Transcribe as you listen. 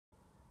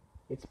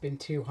It's been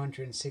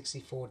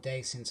 264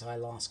 days since I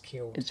last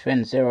killed. It's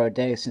been 0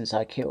 days since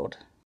I killed.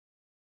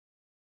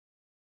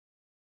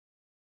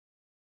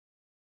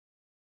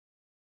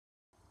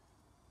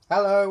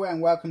 Hello and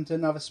welcome to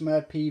another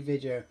Smurp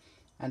video.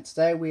 And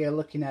today we are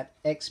looking at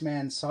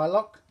X-Men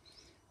Psylocke,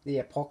 the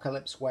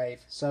Apocalypse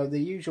Wave. So the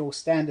usual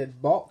standard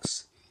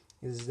box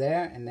is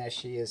there, and there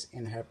she is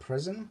in her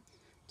prison.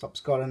 Top's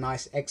got a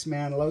nice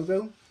X-Men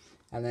logo.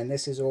 And then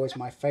this is always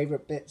my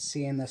favorite bit,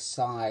 seeing the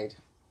side,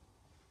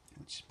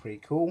 which is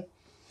pretty cool.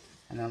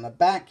 And on the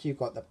back you've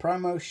got the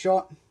promo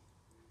shot.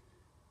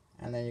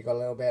 And then you've got a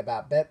little bit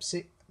about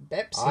Betsy.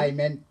 I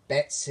meant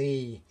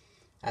Betsy,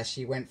 as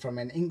she went from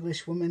an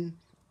English woman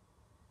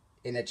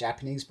in a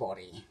Japanese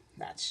body.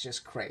 That's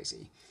just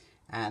crazy.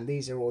 And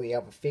these are all the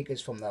other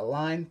figures from the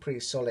line.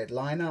 Pretty solid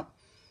lineup.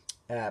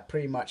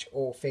 Pretty much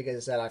all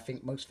figures that I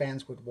think most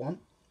fans would want.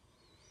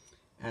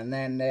 And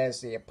then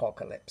there's the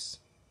Apocalypse.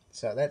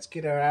 So let's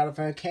get her out of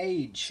her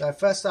cage. So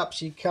first up,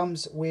 she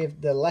comes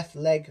with the left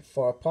leg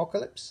for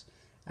Apocalypse.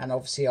 And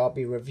obviously I'll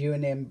be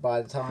reviewing him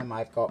by the time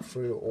I've got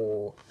through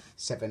all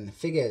 7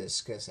 figures,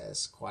 because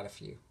there's quite a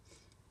few.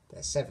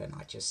 There's 7,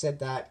 I just said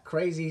that.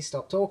 Crazy,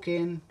 stop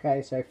talking.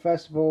 Okay, so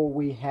first of all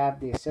we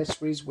have the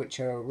accessories, which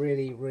are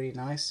really, really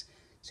nice.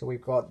 So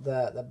we've got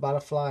the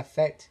butterfly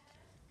effect,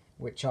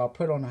 which I'll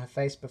put on her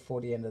face before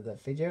the end of the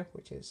video,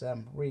 which is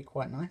really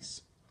quite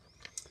nice.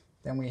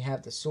 Then we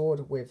have the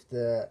sword with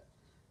the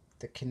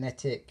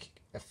kinetic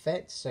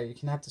effect, so you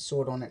can have the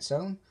sword on its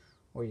own,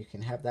 or you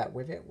can have that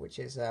with it, which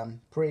is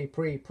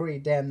pretty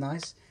damn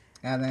nice.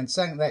 And then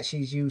something that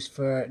she's used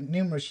for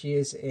numerous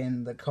years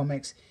in the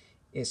comics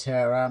is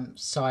her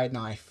side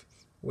knife,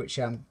 which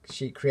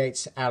she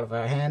creates out of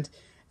her hand,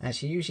 and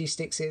she usually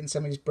sticks it in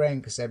somebody's brain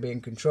because they're being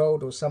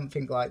controlled or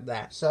something like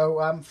that.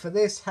 So for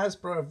this,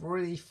 Hasbro have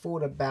really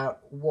thought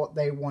about what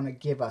they want to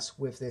give us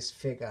with this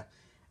figure,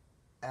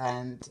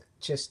 and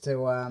just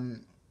to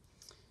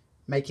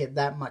make it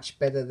that much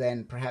better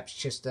than perhaps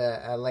just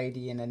a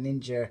lady in a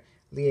ninja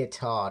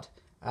leotard.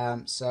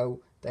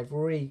 So they've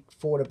really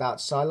thought about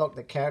Psylocke,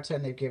 the character,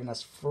 and they've given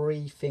us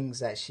 3 things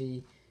that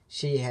she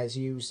has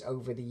used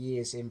over the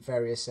years in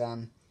various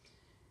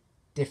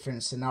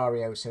different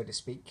scenarios, so to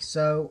speak.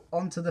 So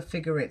onto the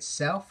figure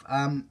itself.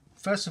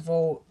 First of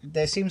all,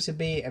 there seems to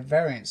be a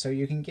variant, so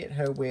you can get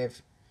her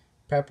with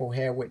purple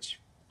hair,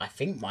 which I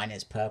think mine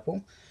is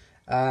purple,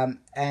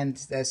 and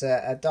there's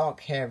a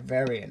dark hair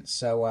variant,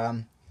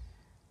 so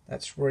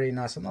that's really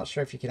nice. I'm not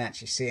sure if you can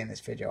actually see in this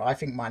video. I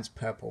think mine's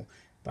purple,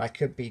 but I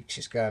could be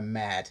just going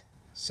mad.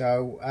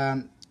 So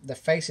the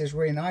face is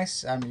really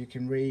nice. You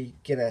can really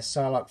get a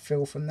Psylocke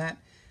feel from that.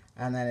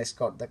 And then it's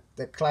got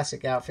the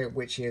classic outfit,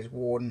 which she has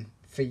worn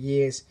for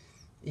years.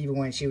 Even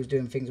when she was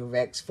doing things with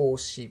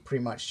X-Force, she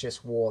pretty much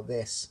just wore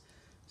this.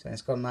 So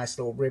it's got a nice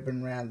little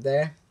ribbon around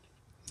there,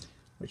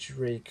 which is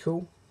really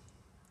cool.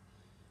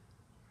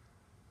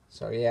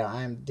 So yeah,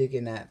 I am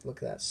digging that.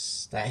 Look at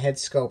that. That head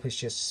sculpt is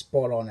just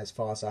spot on as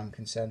far as I'm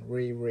concerned.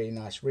 Really, really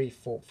nice. Really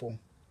thoughtful.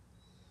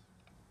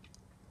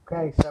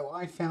 Okay, so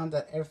I found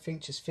that everything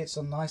just fits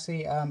on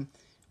nicely.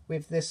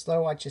 With this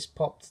though, I just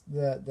popped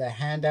the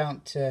hand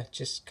out to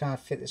just kind of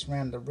fit this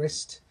around the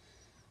wrist.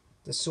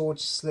 The sword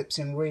slips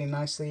in really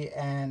nicely,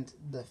 and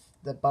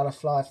the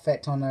butterfly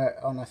effect on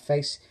her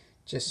face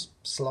just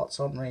slots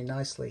on really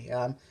nicely.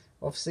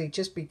 Obviously,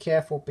 just be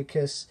careful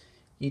because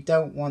you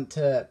don't want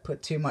to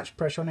put too much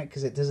pressure on it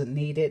because it doesn't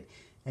need it,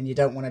 and you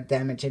don't want to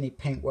damage any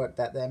paintwork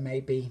that there may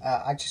be.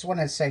 I just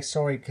wanted to say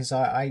sorry because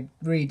I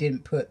really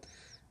didn't put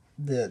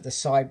the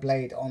side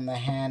blade on the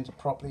hand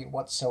properly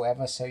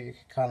whatsoever, so you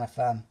could kind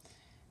of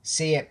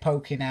see it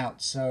poking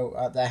out,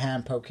 so the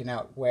hand poking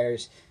out,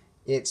 whereas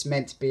it's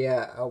meant to be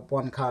a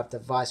one kind of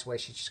device where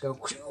she just go,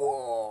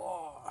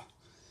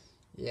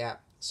 yeah,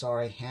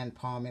 sorry, hand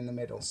palm in the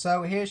middle.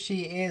 So here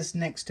she is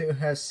next to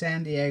her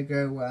San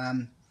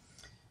Diego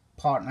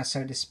partner,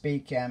 so to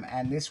speak,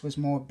 and this was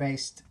more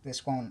based,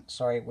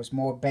 was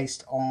more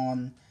based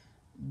on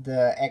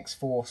the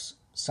X-Force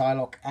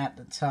Psylocke at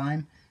the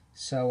time.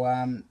 So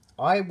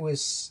I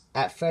was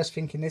at first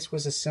thinking this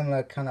was a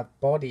similar kind of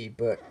body,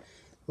 but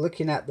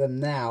looking at them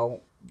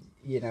now,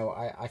 you know,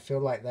 I feel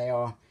like they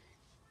are,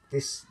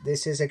 this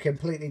is a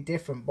completely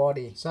different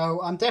body. So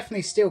I'm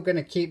definitely still going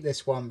to keep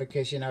this one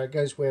because, you know, it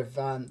goes with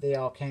the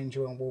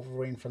Archangel and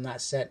Wolverine from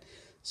that set.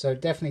 So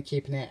definitely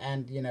keeping it,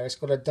 and you know, it's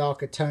got a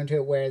darker tone to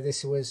it, where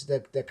this was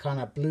the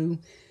kind of blue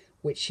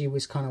which she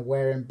was kind of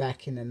wearing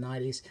back in the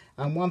 90s.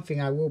 And one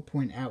thing I will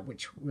point out,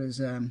 which was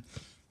kind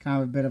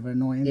of a bit of an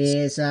annoyance,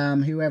 is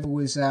whoever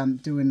was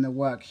doing the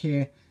work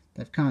here,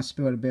 they've kind of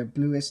spilled a bit of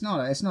blue. It's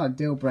not a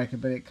deal breaker,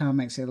 but it kind of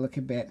makes it look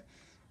a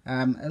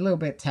little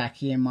bit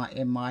tacky in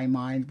my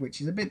mind, which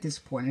is a bit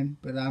disappointing.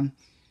 But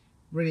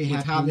really happy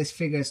with how this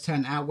figure has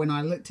turned out. When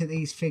I looked at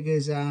these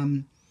figures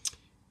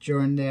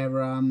during their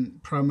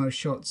promo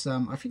shots,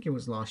 I think it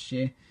was last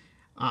year,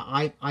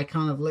 I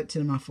kind of looked at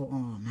them, I thought,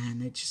 oh man,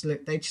 they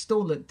just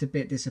all looked a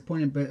bit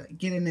disappointing. But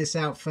getting this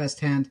out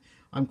firsthand,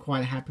 I'm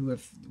quite happy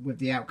with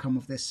the outcome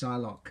of this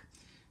Psylocke.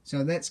 So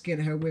let's get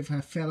her with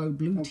her fellow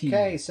blue team.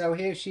 Okay, so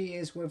here she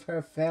is with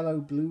her fellow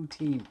blue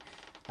team.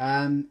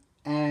 And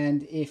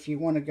if you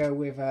want to go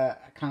with a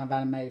kind of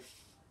anime,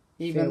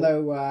 even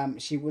though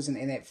she wasn't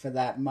in it for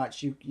that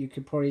much, you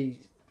could probably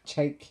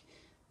take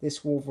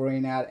this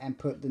Wolverine out and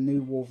put the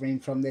new Wolverine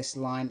from this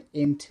line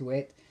into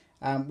it.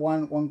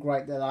 One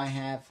gripe that I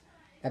have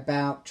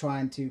about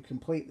trying to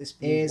complete this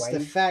is the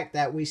fact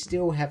that we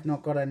still have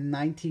not got a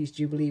 90s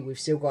Jubilee. We've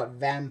still got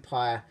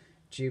Vampire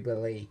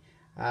Jubilee,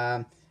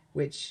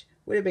 which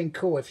would have been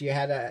cool if you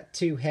had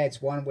two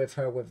heads, one with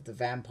her with the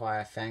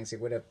vampire fangs. It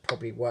would have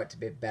probably worked a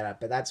bit better.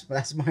 But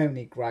that's my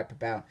only gripe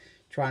about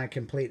trying to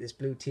complete this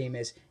blue team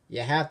is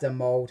you have the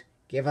mold.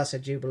 Give us a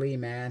Jubilee,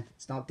 man.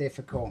 It's not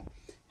difficult,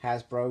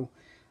 Hasbro.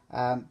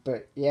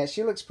 But yeah,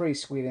 she looks pretty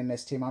sweet in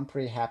this team. I'm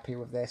pretty happy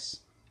with this.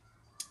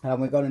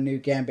 We've got a new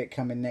Gambit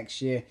coming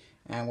next year,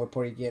 and we'll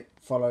probably get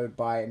followed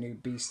by a new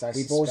Beast, I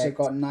suspect. We've also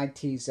got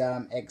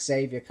 90s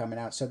Xavier coming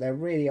out, so they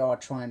really are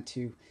trying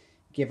to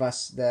give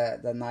us the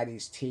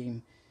 90s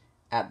team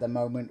at the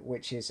moment,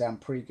 which is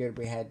pretty good.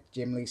 We had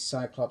Jim Lee,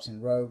 Cyclops,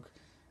 and Rogue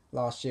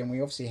last year, and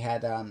we obviously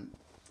had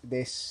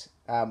this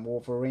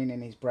Wolverine in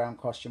his brown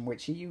costume,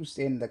 which he used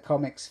in the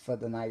comics for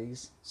the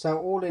 90s. So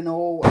all in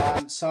all,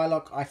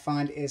 Psylocke I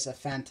find is a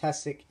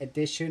fantastic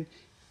addition,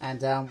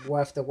 and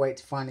worth the wait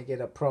to finally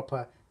get a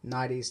proper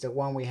 90s. The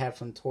one we had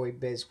from Toy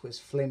Biz was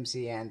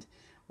flimsy and,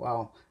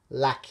 well,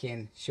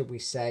 lacking, should we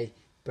say.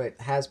 But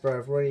Hasbro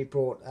have really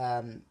brought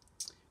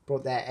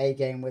their A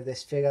game with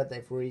this figure.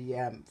 They've really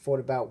thought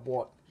about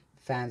what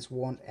fans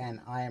want, and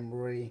I am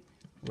really,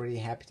 really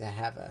happy to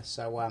have her.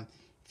 So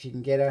if you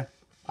can get her,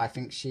 I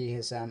think she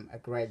is a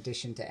great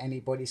addition to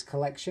anybody's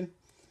collection.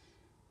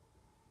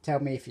 Tell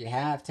me if you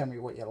have. Tell me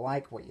what you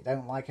like, what you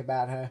don't like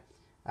about her.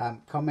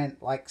 Comment,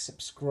 like,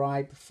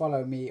 subscribe.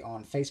 Follow me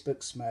on Facebook,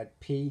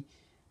 SmurredP.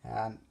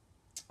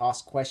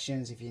 Ask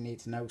questions if you need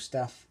to know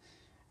stuff.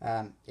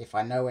 If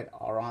I know it,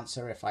 I'll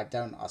answer. If I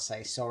don't, I'll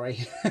say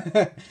sorry.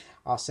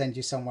 I'll send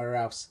you somewhere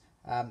else.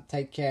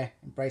 Take care.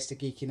 Embrace the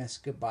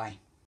geekiness. Goodbye.